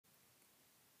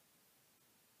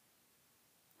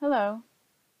Hello.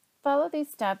 Follow these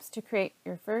steps to create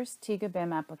your first Teigha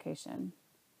Bim application.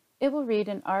 It will read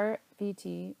an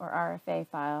RVT or RFA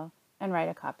file and write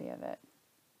a copy of it.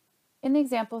 In the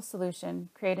example solution,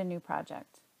 create a new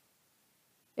project.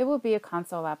 It will be a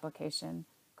console application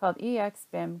called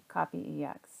EXBIM copy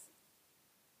EX.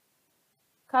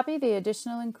 Copy the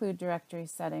additional include directory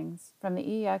settings from the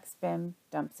EXBIM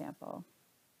dump sample.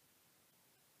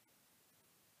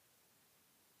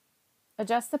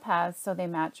 Adjust the paths so they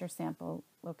match your sample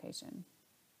location.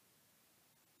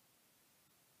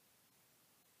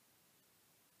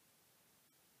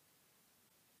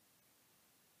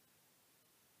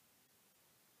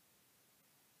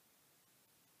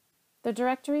 The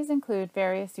directories include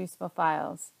various useful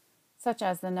files, such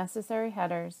as the necessary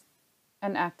headers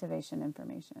and activation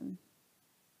information.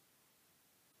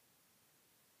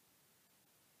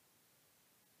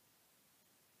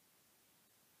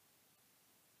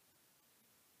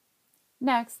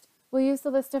 Next, we'll use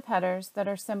the list of headers that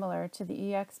are similar to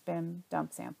the EXBIM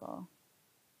dump sample.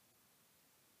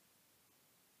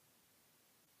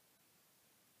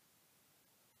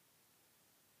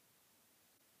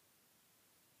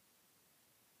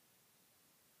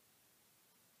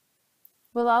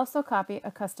 We'll also copy a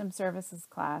custom services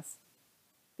class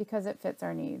because it fits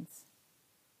our needs.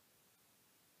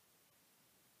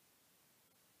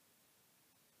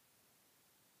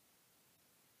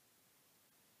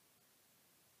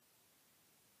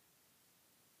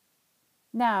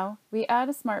 Now, we add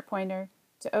a smart pointer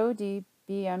to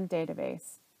ODBM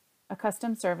database, a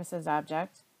custom services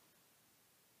object,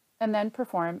 and then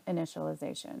perform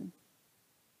initialization.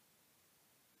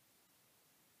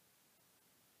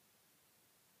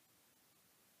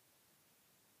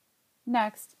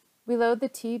 Next, we load the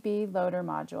TB loader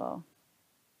module.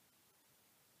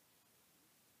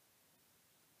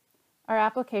 Our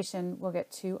application will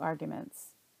get two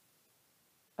arguments,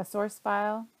 a source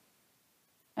file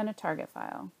and a target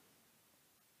file.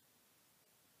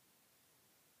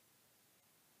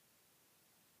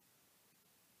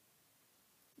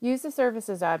 Use the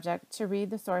services object to read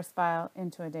the source file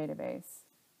into a database.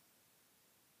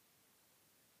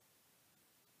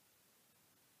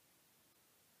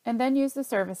 And then use the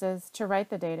services to write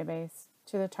the database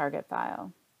to the target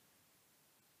file.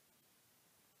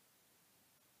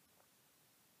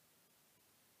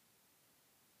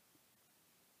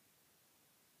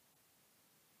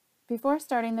 Before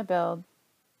starting the build,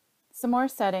 some more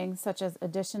settings such as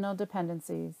additional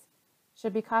dependencies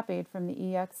should be copied from the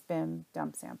EXBIM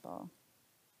dump sample.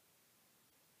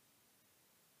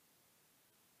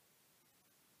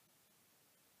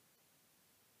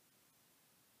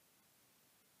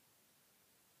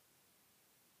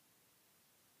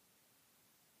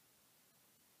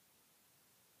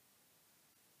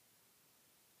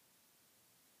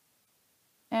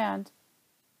 And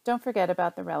don't forget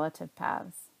about the relative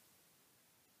paths.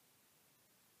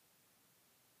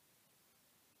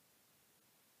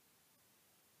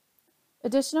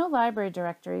 Additional library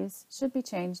directories should be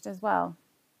changed as well.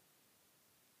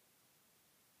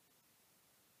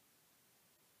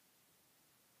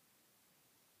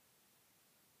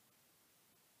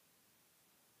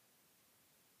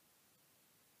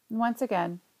 And once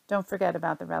again, don't forget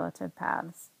about the relative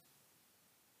paths.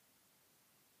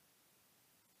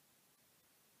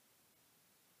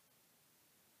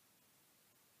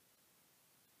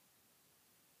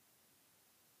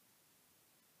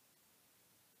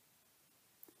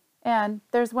 And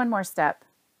there's one more step.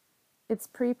 It's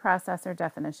preprocessor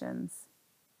definitions.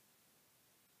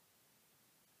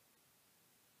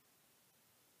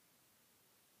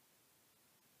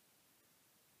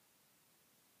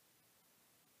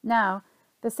 Now,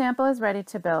 the sample is ready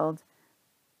to build,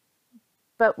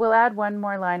 but we'll add one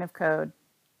more line of code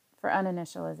for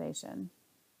uninitialization.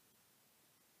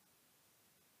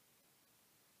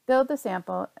 Build the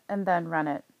sample and then run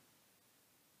it.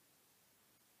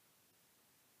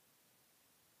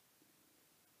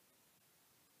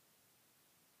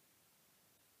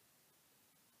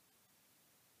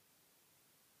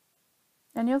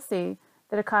 And you'll see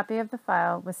that a copy of the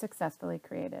file was successfully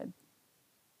created.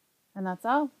 And that's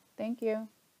all. Thank you.